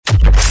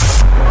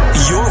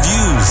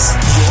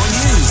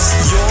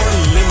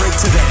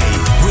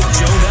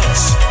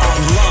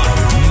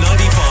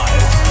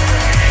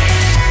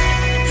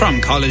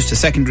college to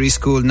secondary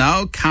school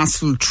now.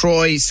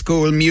 Castletroy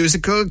School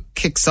Musical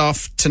kicks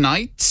off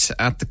tonight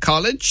at the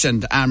college,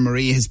 and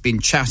Anne-Marie has been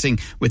chatting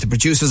with the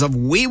producers of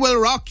We Will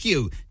Rock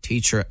You,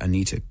 teacher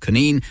Anita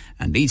Cuneen,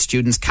 and lead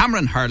students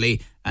Cameron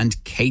Hurley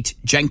and Kate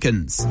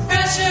Jenkins.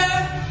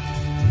 Pressure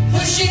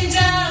pushing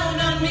down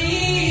on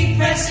me,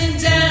 pressing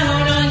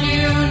down on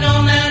you,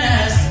 no man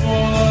asked for.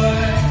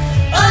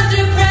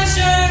 Under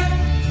pressure,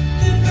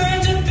 the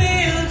burned a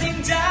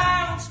building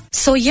down.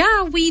 So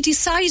yeah, we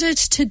decided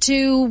to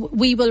do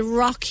We Will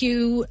Rock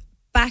You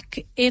back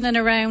in and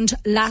around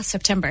last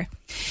September.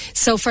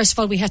 So first of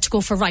all, we had to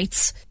go for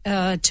rights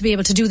to be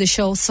able to do the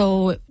show,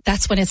 so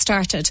that's when it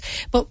started.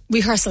 But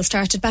rehearsal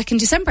started back in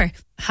December.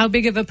 How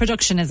big of a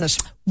production is it?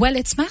 Well,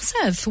 it's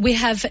massive. We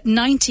have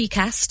 90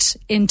 cast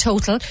in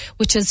total,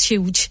 which is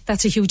huge.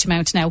 That's a huge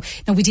amount now.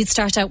 Now, we did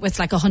start out with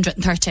like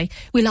 130.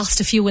 We lost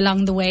a few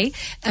along the way,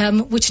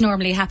 which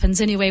normally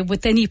happens anyway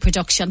with any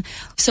production.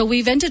 So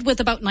we've ended with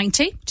about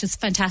 90, which is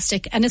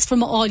fantastic. And it's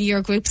from all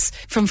year groups,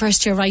 from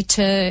first year right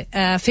to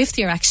fifth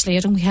year, actually.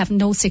 And we have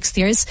no sixth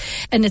years.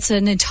 And it's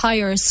an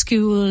entire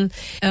school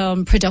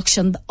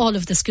production. All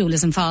of the school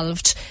is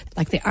involved,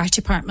 like the art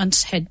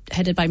department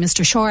headed by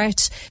Mr.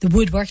 Short, the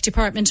woodwork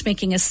department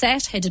making a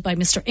set headed by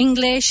Mr.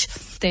 English,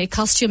 the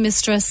costume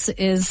mistress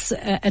is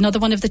another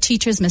one of the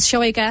teachers, Miss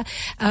Shoiga,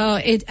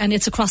 and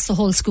it's across the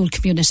whole school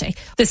community.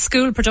 The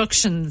school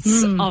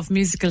productions of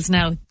musicals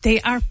now,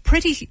 they are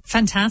pretty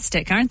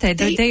fantastic, aren't they?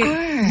 They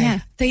are. Yeah.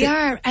 They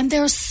are, and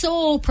they're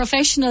so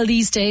professional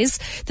these days.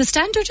 The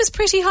standard is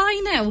pretty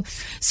high now.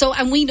 So,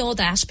 and we know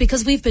that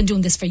because we've been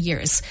doing this for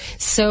years.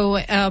 So,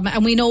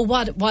 and we know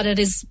what it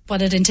is,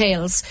 what it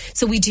entails.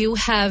 So we do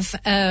have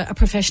a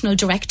professional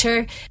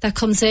director that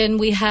comes in.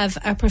 We have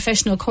a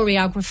professional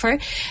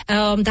choreographer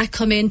that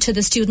come in to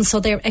the students. So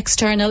they're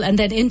external, and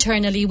then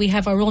internally we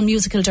have our own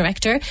musical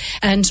director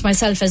and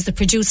myself as the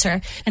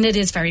producer. And it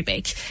is very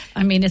big.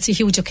 I mean, it's a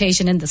huge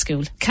occasion in the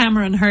school.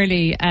 Cameron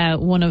Hurley,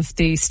 one of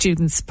the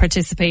students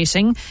participating.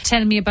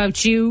 Tell me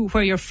about you,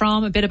 where you're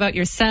from, a bit about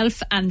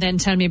yourself, and then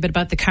tell me a bit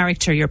about the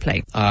character you're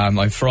playing.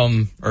 I'm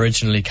from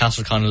originally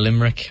Castletroy,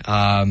 Limerick.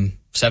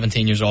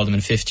 17 years old, I'm in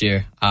 5th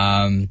year.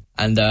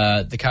 And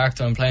the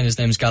character I'm playing, his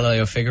name's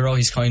Galileo Figaro.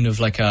 He's kind of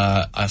like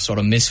a sort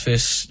of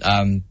misfit,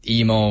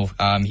 emo.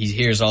 He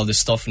hears all this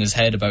stuff in his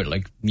head about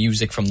like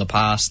music from the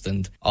past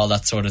and all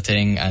that sort of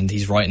thing, and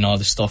he's writing all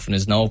this stuff in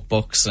his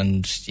notebooks,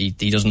 and he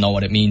doesn't know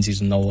what it means. He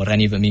doesn't know what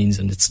any of it means,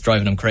 and it's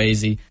driving him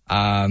crazy.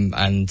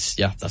 And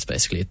yeah, that's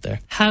basically it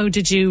there. How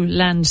did you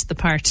land the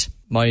part?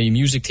 My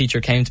music teacher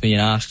came to me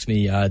and asked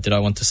me, did I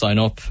want to sign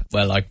up?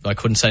 Well, I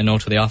couldn't say no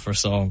to the offer,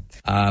 so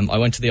I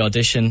went to the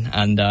audition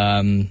and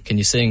can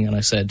you sing? And I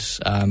said,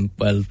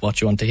 well, what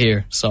do you want to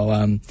hear?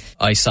 So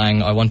I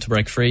sang I Want to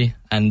Break Free,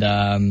 and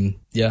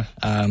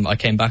I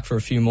came back for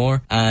a few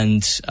more,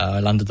 and I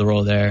landed the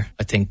role there,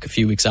 I think, a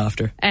few weeks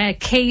after.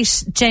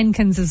 Kate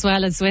Jenkins as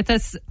well is with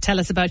us.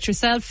 Tell us about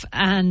yourself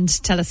and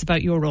tell us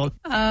about your role.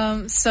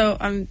 So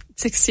I'm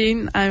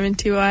 16, I'm in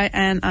 2I,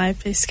 and I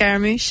play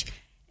Scaramouche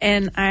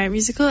in our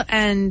musical,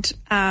 and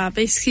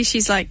basically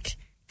she's like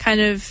kind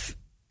of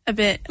a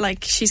bit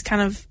like, she's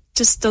kind of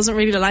just doesn't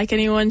really like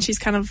anyone. She's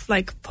kind of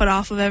like put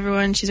off of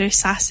everyone. She's very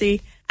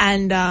sassy,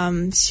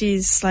 and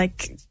she's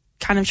like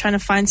kind of trying to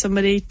find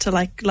somebody to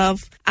like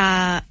love,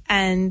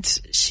 and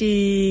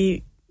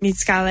she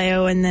meets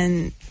Galileo, and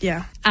then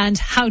yeah. And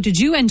how did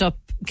you end up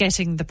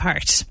getting the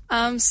part?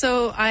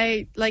 So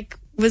I like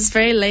was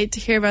very late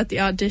to hear about the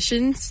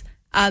auditions,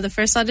 the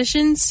first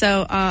auditions,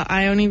 so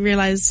I only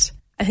realized,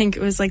 I think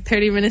it was like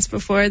 30 minutes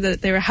before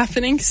that they were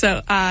happening,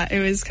 so it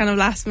was kind of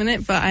last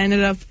minute, but I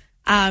ended up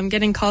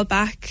getting called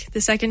back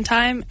the second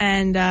time,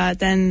 and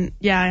then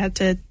I had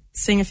to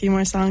sing a few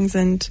more songs,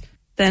 and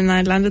then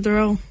I landed the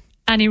role.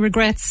 Any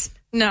regrets?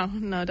 No,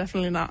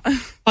 definitely not.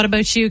 What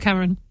about you,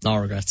 Cameron? No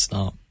regrets,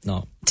 no.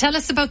 Tell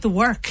us about the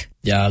work.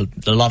 Yeah,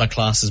 a lot of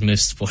classes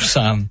missed, but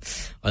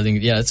I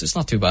think, it's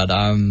not too bad.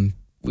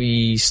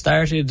 We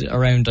started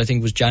around, I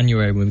think it was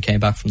January when we came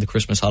back from the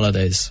Christmas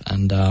holidays,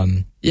 and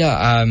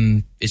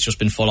it's just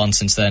been full on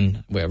since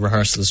then.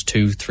 Rehearsals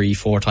 2, 3,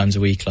 4 times a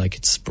week.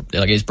 It's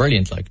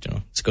brilliant.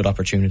 It's a good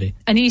opportunity.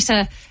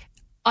 Anita,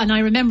 and I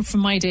remember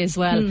from my day as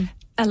well,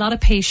 a lot of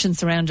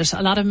patience around it,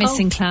 a lot of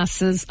missing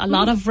classes, a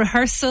lot of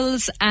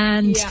rehearsals,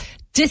 and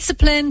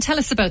discipline. Tell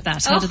us about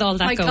that. How did all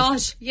that go? Oh my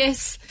gosh,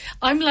 yes.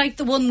 I'm like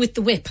the one with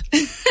the whip.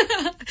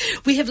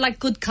 We have like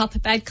good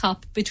cop, bad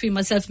cop between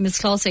myself and Miss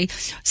Closey.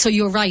 So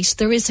you're right.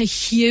 There is a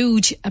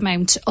huge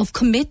amount of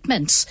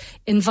commitment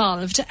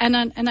involved. And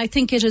I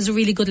think it is a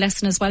really good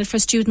lesson as well for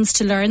students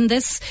to learn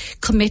this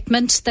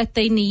commitment that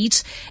they need.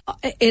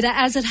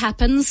 As it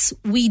happens,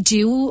 we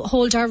do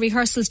hold our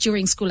rehearsals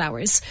during school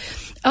hours.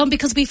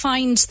 Because we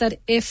find that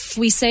if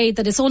we say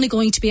that it's only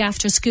going to be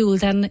after school,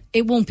 then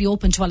it won't be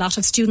open to a lot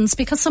of students,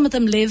 because some of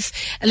them live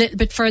a little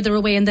bit further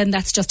away, and then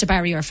that's just a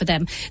barrier for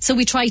them. So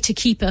we try to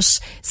keep it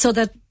so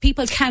that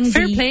people can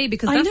Fair play,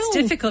 because I that's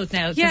know. difficult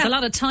now. There's a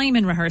lot of time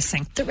in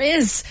rehearsing. There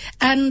is.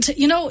 And,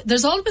 you know,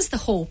 there's always the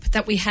hope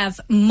that we have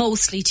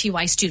mostly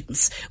TY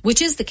students,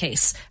 which is the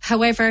case.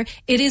 However,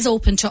 it is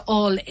open to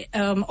all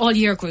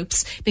year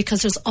groups,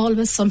 because there's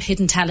always some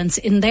hidden talents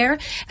in there,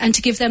 and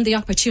to give them the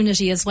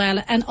opportunity as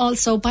well. And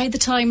also, by the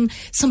time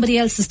somebody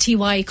else's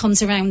TY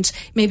comes around,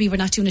 maybe we're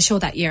not doing a show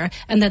that year,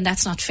 and then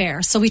that's not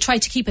fair. So we try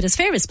to keep it as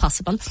fair as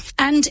possible.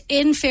 And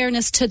in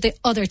fairness to the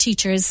other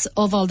teachers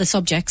of all the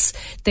subjects,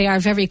 they are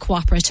very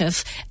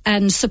cooperative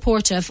and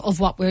supportive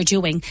of what we're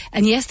doing.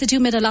 And yes, they do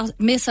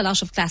miss a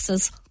lot of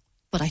classes,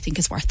 but I think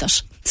it's worth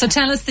it. So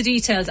tell us the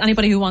details,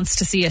 anybody who wants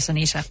to see it,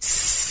 Anita.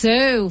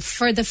 So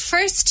for the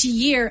first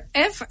year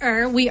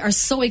ever, we are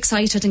so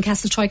excited in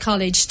Castletroy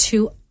College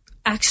to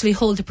actually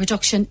hold a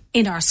production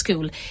in our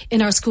school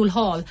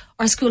hall.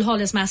 Our school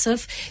hall is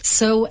massive.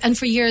 So, and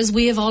for years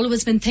we have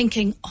always been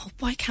thinking, oh,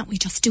 why can't we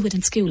just do it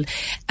in school?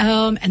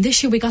 And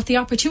this year we got the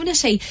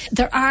opportunity.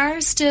 There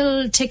are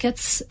still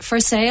tickets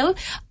for sale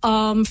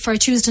for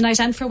Tuesday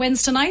night and for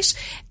Wednesday night.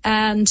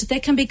 And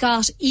they can be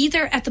got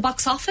either at the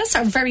box office,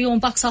 our very own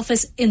box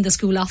office in the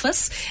school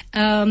office.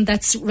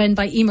 That's run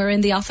by Emer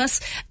in the office.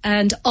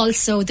 And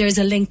also there's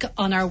a link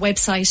on our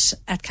website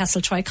at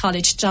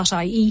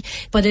castletroycollege.ie.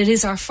 But it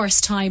is our first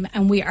time,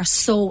 and we are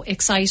so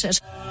excited.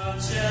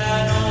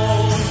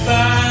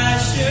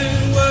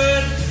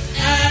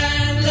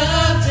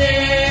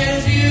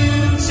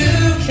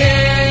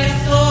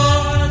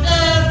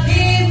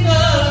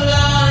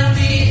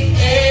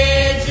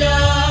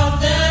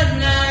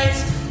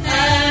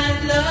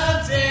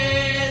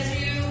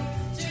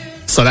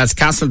 So that's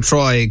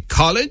Castletroy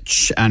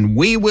College, and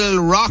we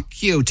will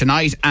rock you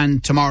tonight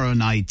and tomorrow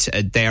night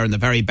there, and the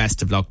very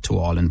best of luck to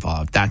all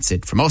involved. That's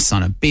it from us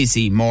on a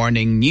busy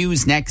morning.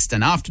 News next,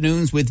 and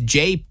afternoons with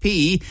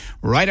JP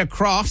right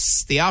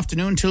across the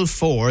afternoon till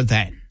 4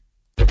 then.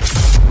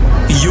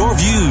 Your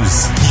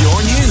views,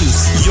 your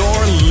news,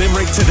 your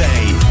Limerick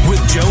Today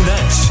with Joe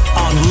Nash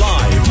on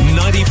Live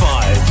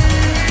 95.